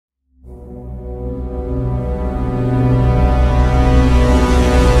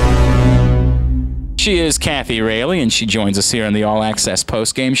She is Kathy Railey, and she joins us here on the All Access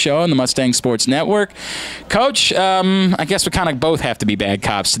Postgame Show on the Mustang Sports Network. Coach, I guess we kind of both have to be bad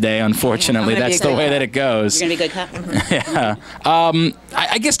cops today, unfortunately. That's the way that it goes. You're going to be a good cop? Yeah.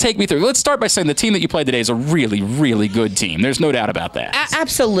 I guess take me through. Let's start by saying the team that you played today is a really, really good team. There's no doubt about that.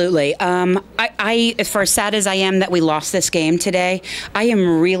 Absolutely. As far as sad as I am that we lost this game today, I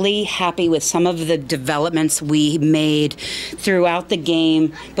am really happy with some of the developments we made throughout the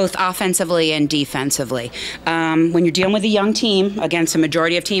game, both offensively and defensively. When you're dealing with a young team against a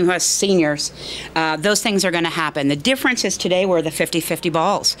majority of team who has seniors, those things are going to happen. The difference is today we're the 50-50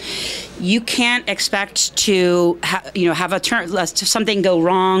 balls. You can't expect to have a turn, something go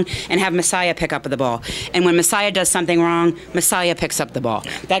wrong and have Messiah pick up the ball. And when Messiah does something wrong, Messiah picks up the ball.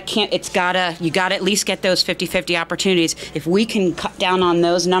 That can't. You gotta at least get those 50-50 opportunities. If we can cut down on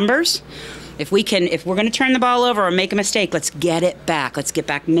those numbers. If we're going to turn the ball over or make a mistake, let's get it back. Let's get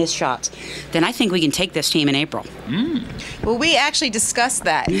back missed shots. Then I think we can take this team in April. Well, we actually discussed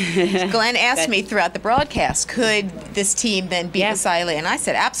that. Glenn asked me throughout the broadcast, could this team then beat Messiah? And I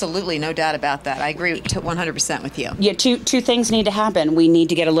said, absolutely, no doubt about that. I agree 100% with you. Yeah, two things need to happen. We need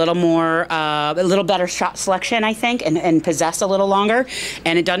to get a little more, a little better shot selection, I think, and possess a little longer.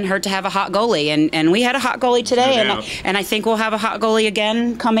 And it doesn't hurt to have a hot goalie. And we had a hot goalie today, and I think we'll have a hot goalie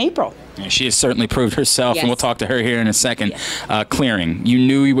again come April. Yeah, she has certainly proved herself, and we'll talk to her here in a second. Clearing. You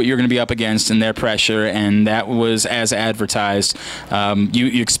knew what you were going to be up against and their pressure, and that was as advertised.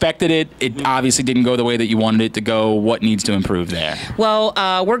 You expected it. It obviously didn't go the way that you wanted it to go. What needs to improve there? Well,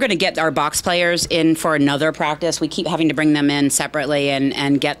 we're going to get our box players in for another practice. We keep having to bring them in separately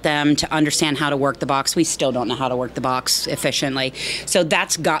and get them to understand how to work the box. We still don't know how to work the box efficiently. So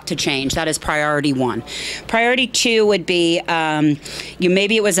that's got to change. That is priority one. Priority two would be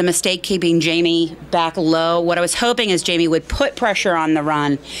maybe it was a mistake keeping Jamie back low. What I was hoping is Jamie would put pressure on the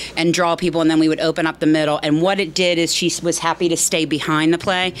run and draw people, and then we would open up the middle. And what it did is she was happy to stay behind the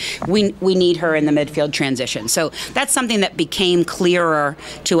play. We need her in the midfield transition. So that's something that became clearer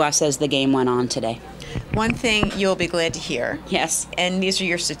to us as the game went on today. One thing you'll be glad to hear. Yes. And these are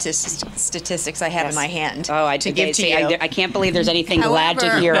your statistics I have in my hand. Oh, I to give to you. I can't believe there's anything glad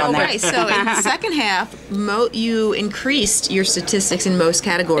to hear on that. Right. So in the second half, you increased your statistics in most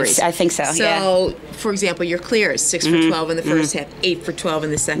categories. I think so. So, for example, your clears 6 for 12 in the first half, 8 for 12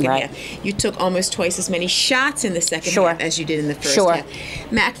 in the second half. You took almost twice as many shots in the second half as you did in the first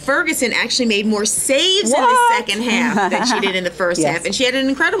half. Mac Ferguson actually made more saves in the second half than she did in the first half, and she had an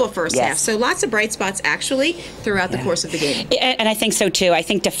incredible first half. So lots of bright spots actually throughout the course of the game. And I think so too. I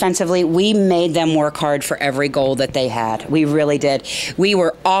think defensively we made them work hard for every goal that they had. We really did. We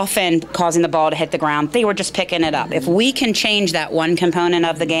were often causing the ball to hit the ground. They were just picking it up. If we can change that one component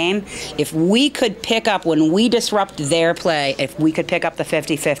of the game, if we could pick up when we disrupt their play, if we could pick up the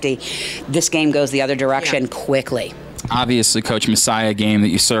 50-50, this game goes the other direction quickly. Obviously, Coach, Messiah game that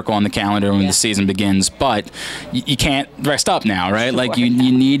you circle on the calendar when the season begins, but you can't rest up now, right? Like you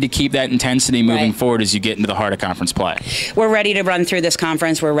need to keep that intensity moving forward as you get into the heart of conference play. We're ready to run through this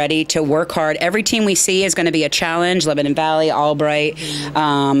conference. We're ready to work hard. Every team we see is going to be a challenge. Lebanon Valley, Albright,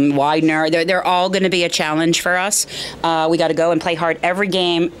 Widener, they're all going to be a challenge for us. We got to go and play hard every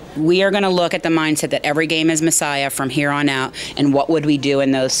game. We are going to look at the mindset that every game is Messiah from here on out, and what would we do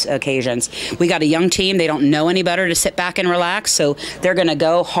in those occasions. We got a young team. They don't know any better to sit back and relax, so they're going to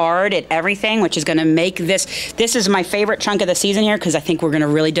go hard at everything, which is going to make this is my favorite chunk of the season here, because I think we're going to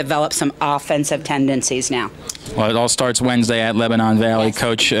really develop some offensive tendencies now. Well, it all starts Wednesday at Lebanon Valley.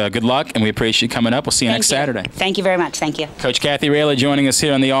 Coach, good luck, and we appreciate you coming up. We'll see you next Saturday. Thank you very much. Thank you. Coach Kathy Railey joining us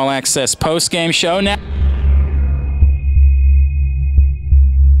here on the All Access Postgame Show now.